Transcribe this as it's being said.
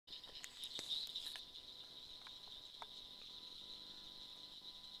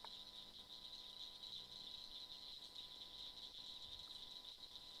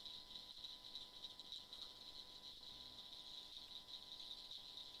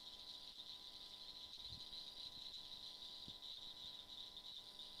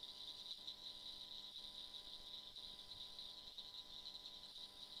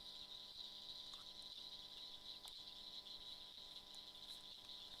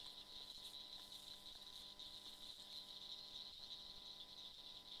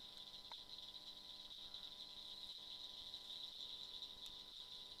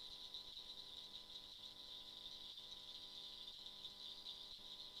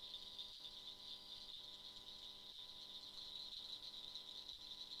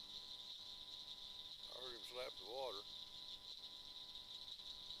water.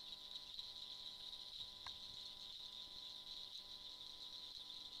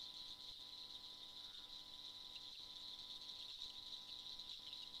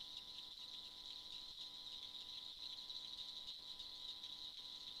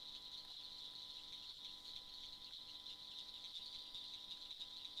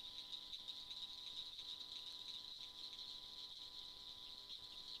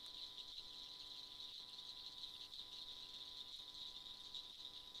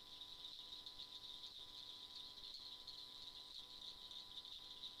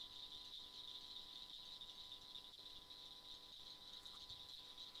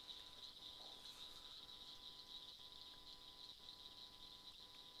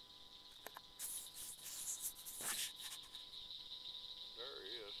 There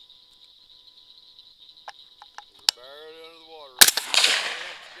he is. He's buried under the water.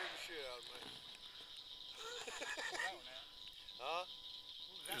 Damn, scared the shit out of me. Huh?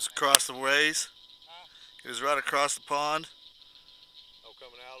 He was across the ways. He was right across the pond. Oh,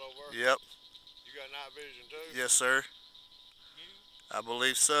 coming out over? Yep. You got night vision too? Yes, sir. I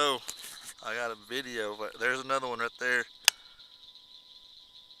believe so. I got a video. There's another one right there.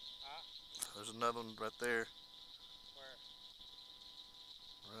 There's another one right there. Where?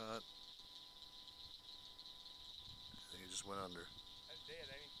 Right. I think he just went under. That's dead,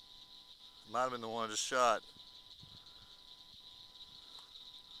 ain't he? Might have been the one I just shot.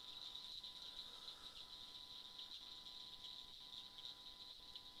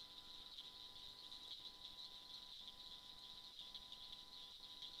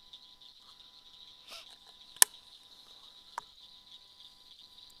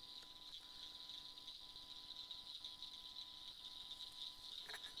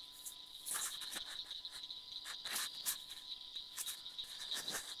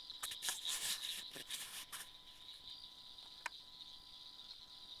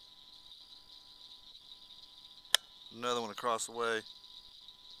 Another one across the way.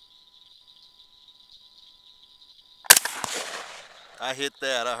 I hit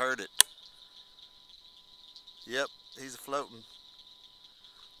that. I heard it. Yep, he's floating.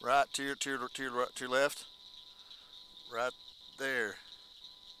 Right to your left. Right there.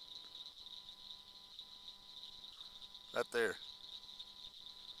 Right there.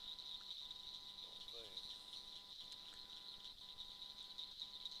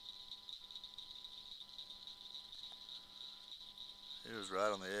 He was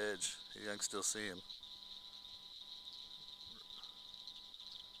right on the edge. I can still see him.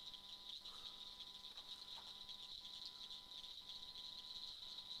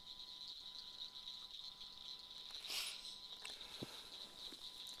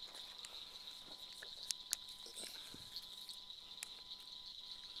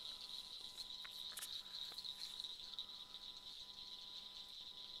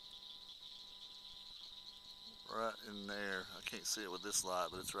 Right in there. I can't see it with this light,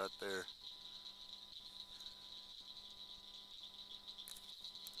 but it's right there.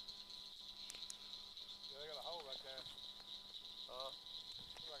 Yeah, they got a hole right there. Huh?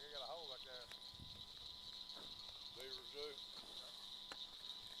 Looks like they got a hole right there. Beavers do?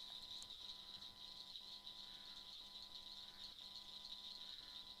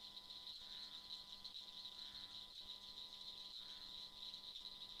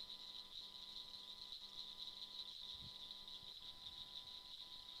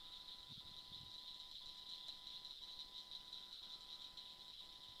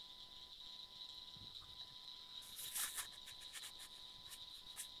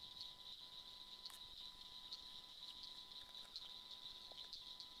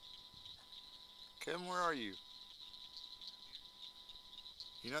 Kevin, where are you?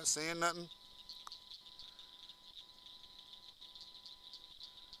 You not seeing nothing?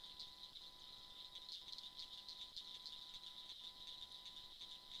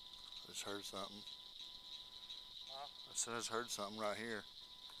 I just heard something. Huh? I just heard something right here.